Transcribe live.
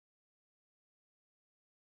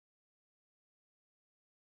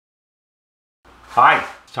Hi,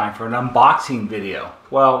 it's time for an unboxing video.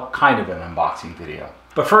 Well, kind of an unboxing video.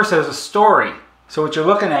 But first there's a story. So what you're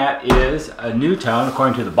looking at is a NuTone.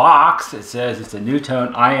 According to the box, it says it's a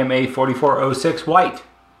NuTone IMA4406 white.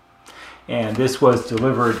 And this was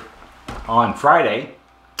delivered on Friday.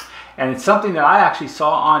 And it's something that I actually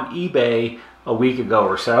saw on eBay a week ago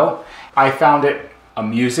or so. I found it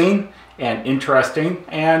amusing and interesting,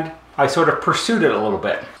 and I sort of pursued it a little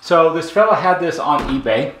bit. So this fella had this on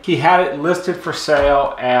eBay. He had it listed for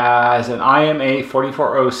sale as an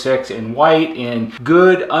IMA4406 in white, in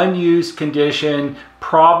good, unused condition,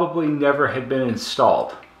 probably never had been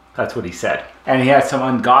installed. That's what he said. And he had some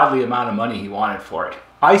ungodly amount of money he wanted for it.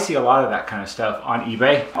 I see a lot of that kind of stuff on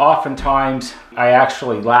eBay. Oftentimes, I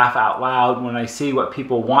actually laugh out loud when I see what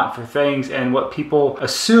people want for things and what people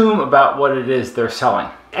assume about what it is they're selling.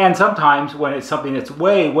 And sometimes when it's something that's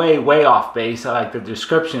way, way, way off base, like the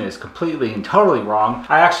description is completely and totally wrong,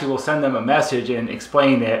 I actually will send them a message and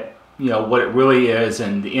explain it, you know, what it really is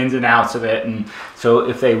and the ins and outs of it. And so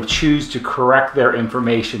if they choose to correct their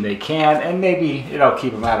information, they can, and maybe it'll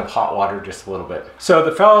keep them out of hot water just a little bit. So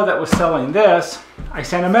the fellow that was selling this, I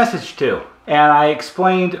sent a message to, and I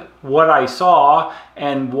explained what I saw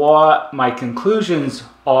and what my conclusions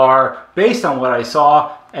are based on what I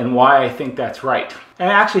saw and why I think that's right. And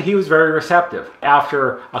actually he was very receptive.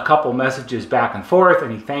 After a couple messages back and forth,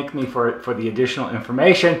 and he thanked me for the additional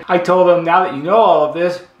information, I told him, now that you know all of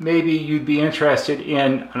this, maybe you'd be interested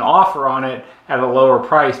in an offer on it at a lower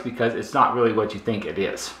price because it's not really what you think it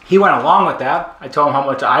is. He went along with that. I told him how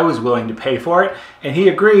much I was willing to pay for it, and he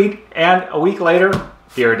agreed, and a week later,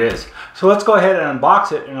 here it is. So let's go ahead and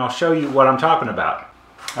unbox it, and I'll show you what I'm talking about.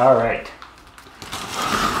 All right.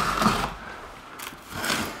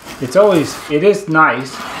 It is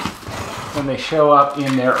nice when they show up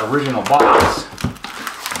in their original box.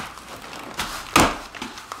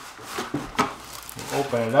 We'll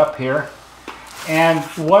open it up here. And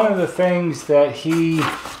one of the things that he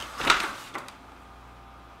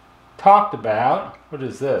talked about, what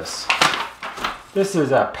is this? This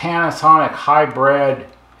is a Panasonic hybrid,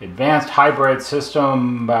 advanced hybrid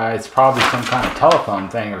system. It's probably some kind of telephone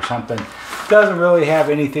thing or something. Doesn't really have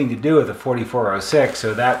anything to do with the 4406,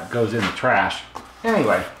 so that goes in the trash.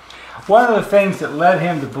 Anyway, one of the things that led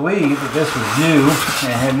him to believe that this was new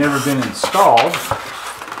and had never been installed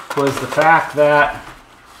was the fact that,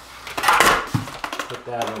 put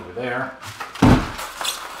that over there,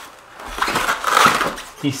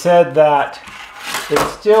 he said that it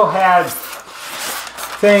still had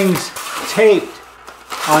things taped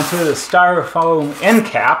onto the styrofoam end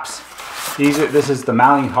caps. This is the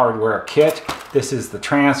mounting hardware kit. This is the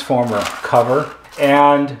transformer cover.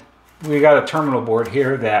 And we got a terminal board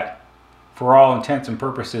here that, for all intents and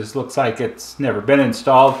purposes, looks like it's never been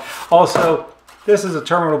installed. Also, this is a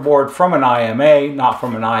terminal board from an IMA, not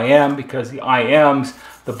from an IM, because the IMs,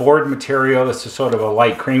 the board material, this is sort of a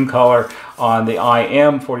light cream color. On the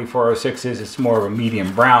IM 4406s, it's more of a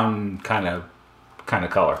medium brown kind of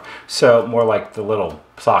color. So more like the little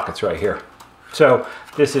sockets right here. So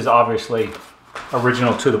this is obviously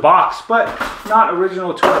original to the box, but not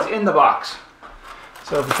original to what's in the box.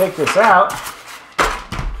 So if we take this out,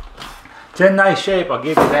 it's in nice shape, I'll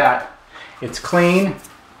give you that. It's clean.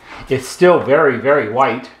 It's still very, very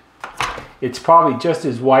white. It's probably just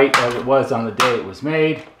as white as it was on the day it was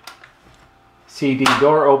made. CD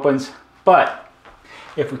door opens, but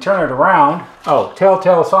if we turn it around, oh,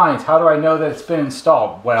 telltale signs. How do I know that it's been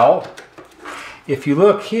installed? Well, if you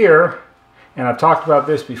look here, and I've talked about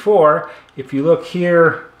this before, if you look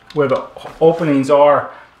here where the openings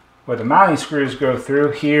are, where the mounting screws go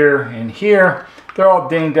through, here and here, they're all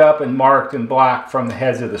dinged up and marked in black from the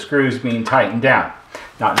heads of the screws being tightened down.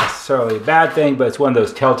 Not necessarily a bad thing, but it's one of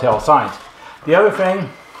those telltale signs. The other thing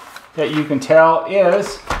that you can tell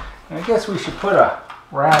is, and I guess we should put a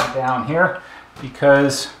rag down here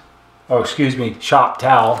because, oh, excuse me, shop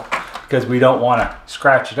towel, because we don't want to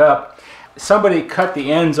scratch it up. Somebody cut the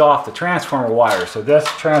ends off the transformer wire. So that's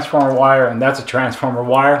a transformer wire and that's a transformer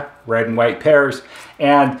wire, red and white pairs.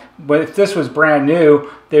 And if this was brand new,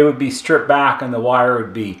 they would be stripped back and the wire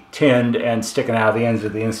would be tinned and sticking out of the ends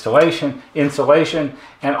of the insulation.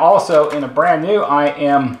 And also in a brand new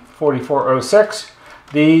IM4406,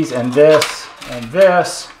 these and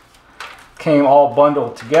this came all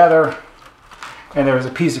bundled together. And there was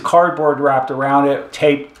a piece of cardboard wrapped around it,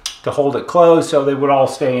 taped to hold it closed so they would all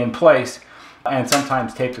stay in place, and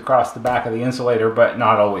sometimes taped across the back of the insulator, but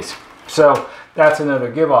not always. So that's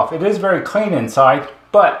another give off. It is very clean inside,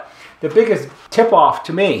 but the biggest tip off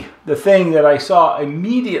to me, the thing that I saw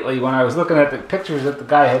immediately when I was looking at the pictures that the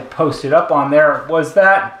guy had posted up on there, was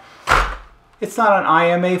that it's not an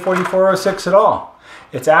IMA4406 at all.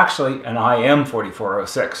 It's actually an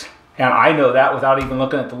IM4406. And I know that without even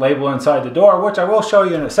looking at the label inside the door, which I will show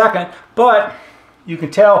you in a second. But you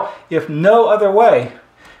can tell, if no other way,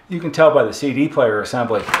 you can tell by the CD player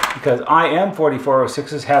assembly, because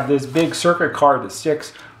IM4406s have this big circuit card that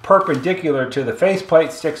sticks perpendicular to the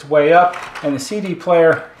faceplate, sticks way up, and the CD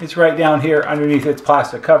player is right down here underneath its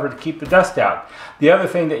plastic cover to keep the dust out. The other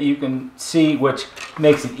thing that you can see, which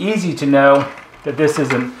makes it easy to know that this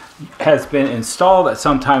has been installed at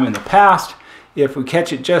some time in the past, if we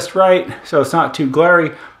catch it just right so it's not too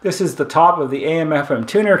glary, this is the top of the AM/FM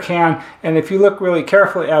tuner can, and if you look really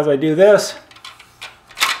carefully as I do this,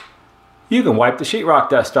 you can wipe the sheetrock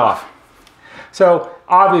dust off. So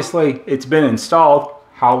obviously it's been installed.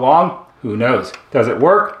 How long? Who knows? Does it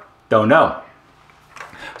work? Don't know.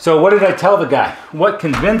 So what did I tell the guy? What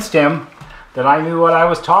convinced him that I knew what I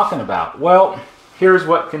was talking about? Well, here's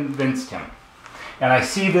what convinced him. And I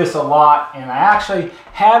see this a lot, and I actually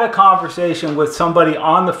had a conversation with somebody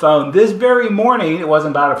on the phone this very morning. It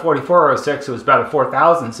wasn't about a 4406, it was about a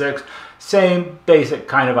 4006. Same basic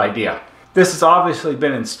kind of idea. This has obviously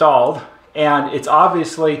been installed, and it's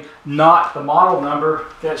obviously not the model number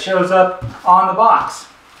that shows up on the box.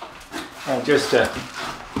 And just to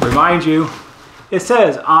remind you, it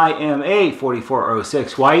says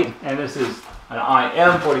IMA4406 white, and this is an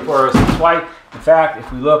IM4406 white. In fact,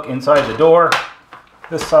 if we look inside the door,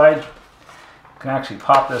 this side, you can actually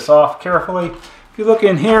pop this off carefully. If you look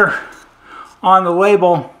in here on the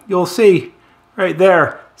label, you'll see right there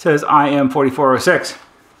it says IM4406.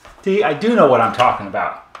 See, I do know what I'm talking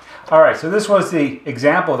about. All right, so this was the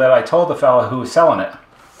example that I told the fellow who was selling it.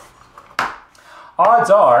 Odds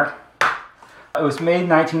are, it was made in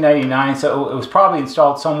 1999, so it was probably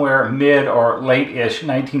installed somewhere mid or late-ish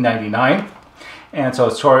 1999. And so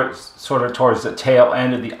it's sort of towards the tail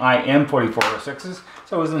end of the IM4406s.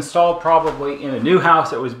 So it was installed probably in a new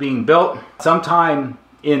house that was being built. Sometime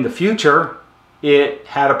in the future, it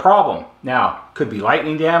had a problem. Now, could be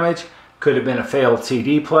lightning damage, could have been a failed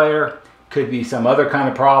CD player, could be some other kind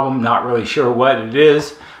of problem, not really sure what it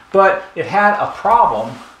is. But it had a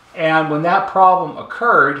problem, and when that problem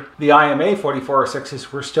occurred, the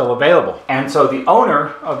IMA4406s were still available. And so the owner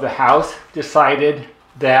of the house decided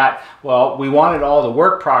that, well, we want it all to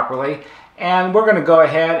work properly, and we're going to go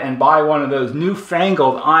ahead and buy one of those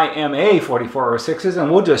newfangled IMA4406s,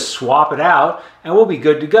 and we'll just swap it out and we'll be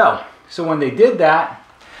good to go. So when they did that,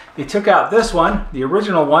 they took out this one, the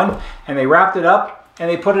original one, and they wrapped it up and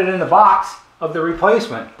they put it in the box of the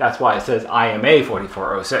replacement. That's why it says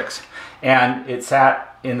IMA4406. And it sat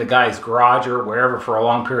in the guy's garage or wherever for a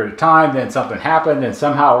long period of time. Then something happened, and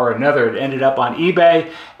somehow or another it ended up on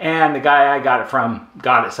eBay, and the guy I got it from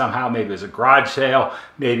got it somehow. Maybe it was a garage sale,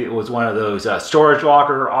 maybe it was one of those storage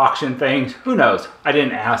locker auction things, who knows. I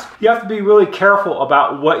didn't ask. You have to be really careful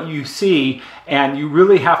about what you see, and you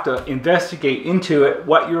really have to investigate into it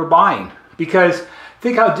what you're buying, because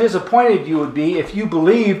think how disappointed you would be if you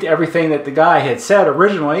believed everything that the guy had said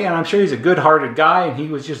originally. And I'm sure he's a good-hearted guy, and he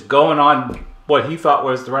was just going on what he thought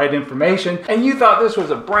was the right information, and you thought this was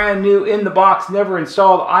a brand new, in the box, never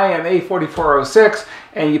installed IMA4406,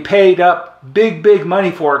 and you paid up big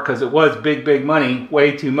money for it, because it was big money,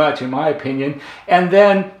 way too much in my opinion. And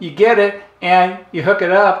then you get it and you hook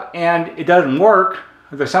it up and it doesn't work,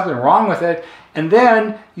 or there's something wrong with it, and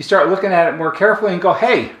then you start looking at it more carefully and go,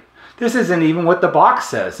 hey, this isn't even what the box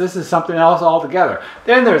says. This is something else altogether.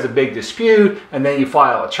 Then there's a big dispute, and then you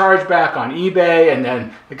file a chargeback on eBay, and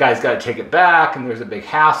then the guy's got to take it back, and there's a big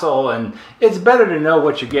hassle, and it's better to know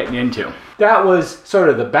what you're getting into. That was sort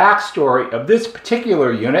of the backstory of this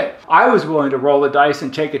particular unit. I was willing to roll the dice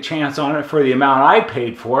and take a chance on it for the amount I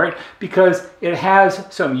paid for it, because it has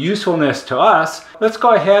some usefulness to us. Let's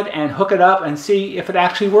go ahead and hook it up and see if it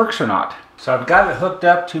actually works or not. So I've got it hooked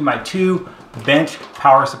up to my two bench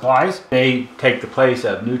power supplies. They take the place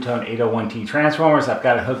of NuTone 801T transformers. I've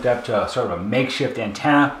got it hooked up to a sort of a makeshift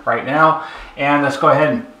antenna right now. And let's go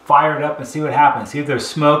ahead and fire it up and see what happens. See if there's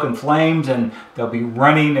smoke and flames and they'll be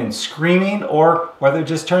running and screaming, or whether it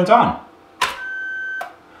just turns on.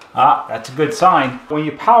 Ah, that's a good sign. When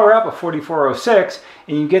you power up a 4406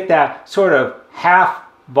 and you get that sort of half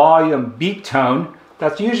volume beep tone,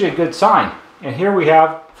 that's usually a good sign. And here we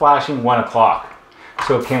have flashing 1 o'clock.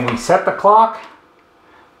 So can we set the clock?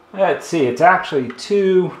 Let's see, it's actually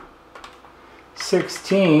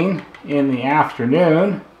 2:16 in the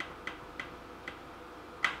afternoon.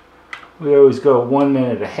 We always go 1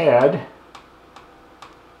 minute ahead.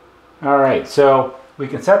 All right, so we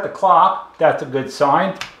can set the clock. That's a good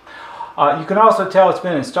sign. You can also tell it's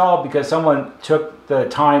been installed because someone took the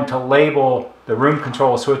time to label the room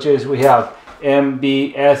control switches. We have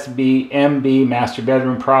MB, SB, MB, master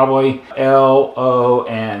bedroom probably, LO,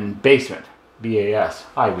 and basement, BAS,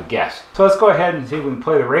 I would guess. So let's go ahead and see if we can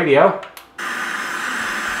play the radio.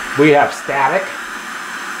 We have static.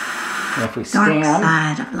 And if we stand... Dark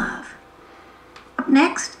Side of Love. Up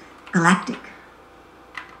next, Galactic.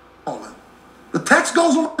 The text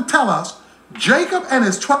goes on to tell us Jacob and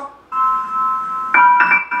his 12...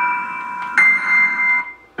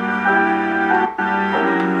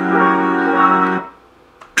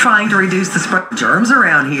 Trying to reduce the spread of germs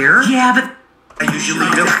around here. Yeah, but I usually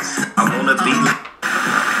do. I wanna be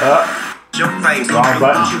your face. Wrong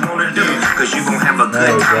button. What you wanna do? Cause you gonna have a There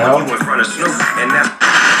good we time go. when you in front of Snoop. And that's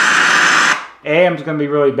AM's going to be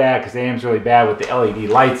really bad because AM's really bad with the LED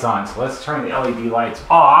lights on. So let's turn the LED lights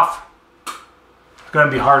off. It's going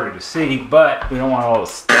to be harder to see, but we don't want all the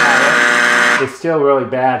static. It's still really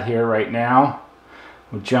bad here right now.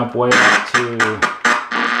 We'll jump way up to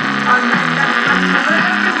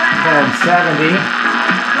 1070.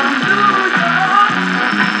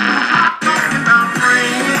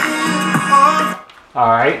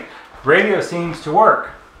 Alright, radio seems to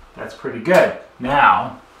work. That's pretty good.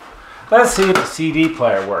 Now, let's see if the CD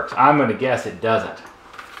player works. I'm going to guess it doesn't.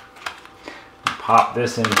 Pop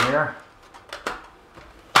this in here.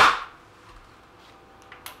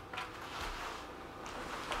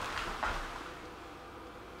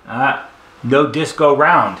 No disco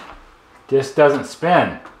round. Disc doesn't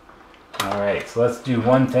spin. Alright, so let's do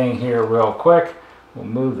one thing here real quick. We'll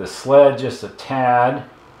move the sled just a tad.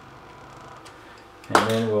 And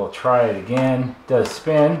then we'll try it again. It does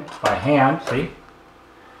spin by hand, see?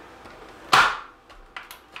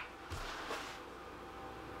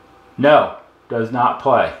 No, does not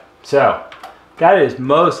play. So, that is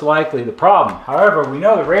most likely the problem. However, we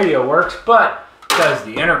know the radio works, but does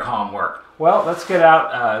the intercom work? Well, let's get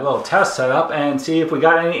out a little test setup and see if we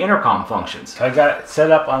got any intercom functions. I got it set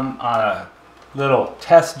up on a little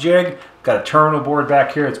test jig. Got a terminal board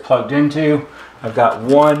back here it's plugged into. I've got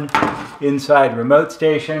one inside remote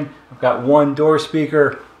station. I've got one door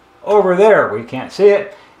speaker over there where you can't see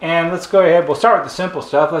it. And let's go ahead, we'll start with the simple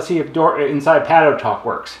stuff. Let's see if inside Patio Talk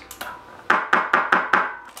works.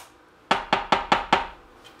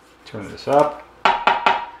 Turn this up.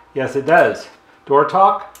 Yes, it does. Door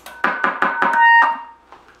Talk.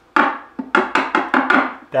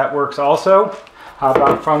 That works also. How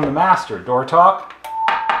about from the master? Door Talk.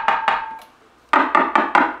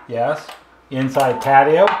 Yes. Inside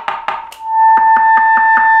patio.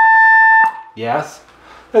 Yes.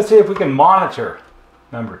 Let's see if we can monitor.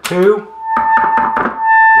 Number 2.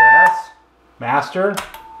 Yes. Master.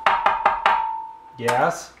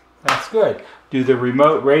 Yes. That's good. Do the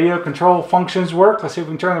remote radio control functions work? Let's see if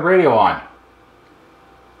we can turn the radio on.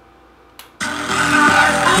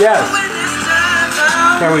 Yes.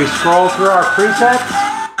 Can we scroll through our presets?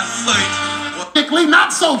 Particularly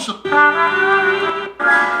not social.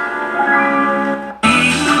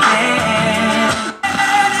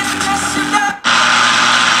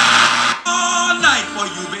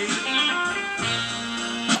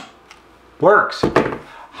 Works.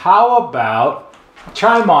 How about a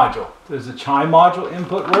chime module? Does the chime module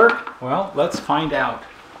input work? Well, let's find out.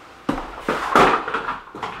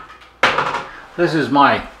 This is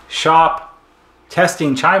my shop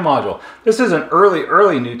testing chime module. This is an early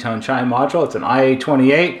NuTone chime module. It's an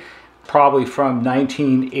IA28, probably from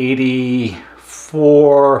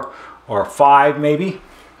 1984 or 5 maybe.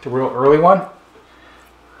 It's a real early one.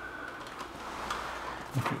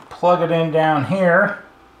 If you plug it in down here,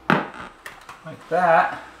 like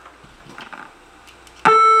that,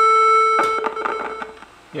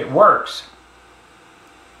 it works.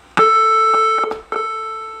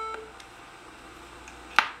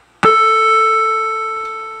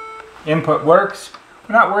 Input works.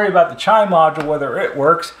 We're not worried about the chime module, whether it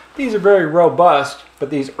works. These are very robust, but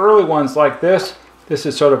these early ones like this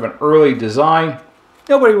is sort of an early design.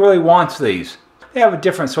 Nobody really wants these. They have a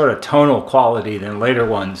different sort of tonal quality than later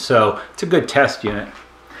ones, so it's a good test unit.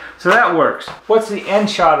 So that works. What's the end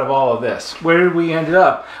shot of all of this? Where did we end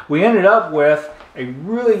up? We ended up with a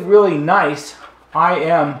really nice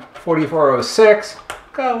IM4406.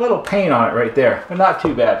 Got a little paint on it right there, but not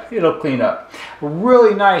too bad. It'll clean up. A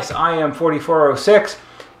really nice IM4406.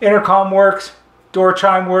 Intercom works, door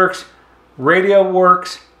chime works, radio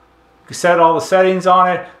works. You can set all the settings on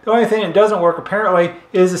it. The only thing that doesn't work apparently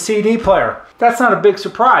is the CD player. That's not a big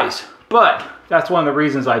surprise, but that's one of the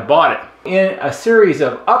reasons I bought it. In a series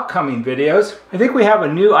of upcoming videos, I think we have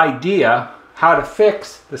a new idea how to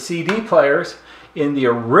fix the CD players in the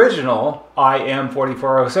original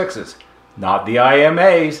IM4406s. Not the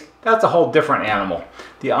IMAs, that's a whole different animal.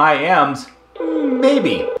 The IMs,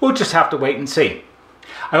 Maybe. We'll just have to wait and see.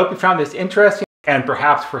 I hope you found this interesting, and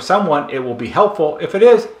perhaps for someone it will be helpful. If it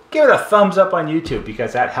is, give it a thumbs up on YouTube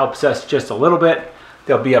because that helps us just a little bit.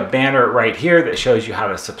 There'll be a banner right here that shows you how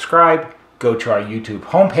to subscribe. Go to our YouTube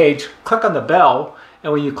homepage, click on the bell,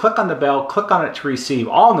 and when you click on the bell, click on it to receive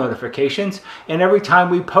all notifications, and every time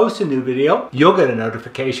we post a new video, you'll get a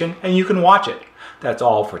notification and you can watch it. That's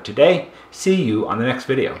all for today. See you on the next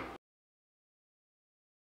video.